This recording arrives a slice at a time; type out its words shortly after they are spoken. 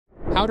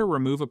How to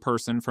remove a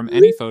person from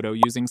any photo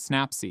using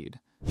Snapseed.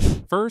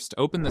 First,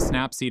 open the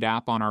Snapseed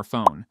app on our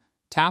phone.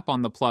 Tap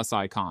on the plus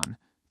icon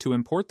to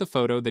import the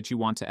photo that you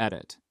want to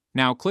edit.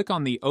 Now click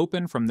on the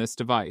Open from this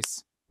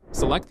device.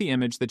 Select the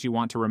image that you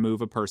want to remove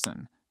a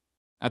person.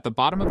 At the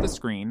bottom of the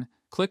screen,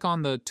 click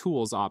on the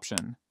Tools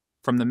option.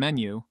 From the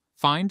menu,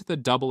 find the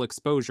Double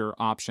Exposure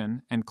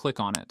option and click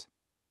on it.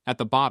 At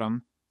the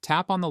bottom,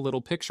 tap on the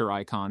little picture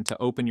icon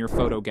to open your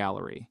photo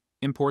gallery.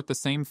 Import the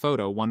same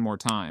photo one more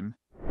time.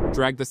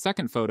 Drag the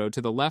second photo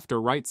to the left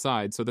or right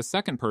side so the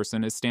second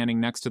person is standing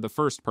next to the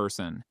first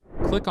person.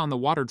 Click on the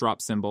water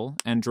drop symbol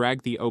and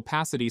drag the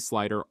opacity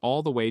slider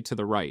all the way to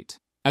the right.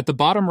 At the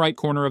bottom right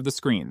corner of the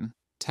screen,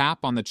 tap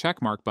on the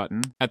checkmark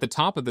button. At the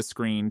top of the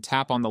screen,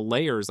 tap on the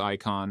Layers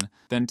icon,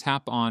 then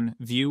tap on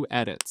View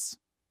Edits.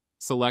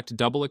 Select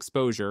Double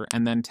Exposure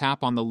and then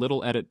tap on the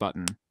little Edit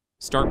button.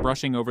 Start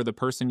brushing over the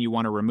person you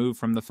want to remove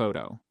from the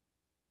photo.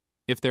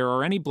 If there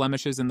are any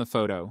blemishes in the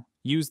photo,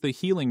 use the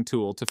Healing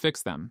tool to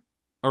fix them.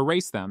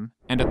 Erase them,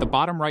 and at the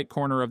bottom right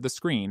corner of the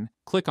screen,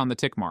 click on the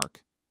tick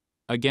mark.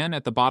 Again,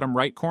 at the bottom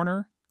right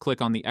corner,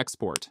 click on the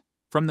Export.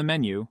 From the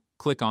menu,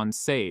 click on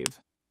Save.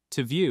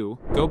 To view,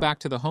 go back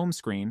to the home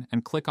screen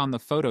and click on the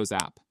Photos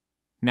app.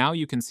 Now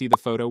you can see the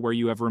photo where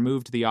you have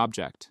removed the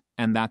object,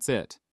 and that's it.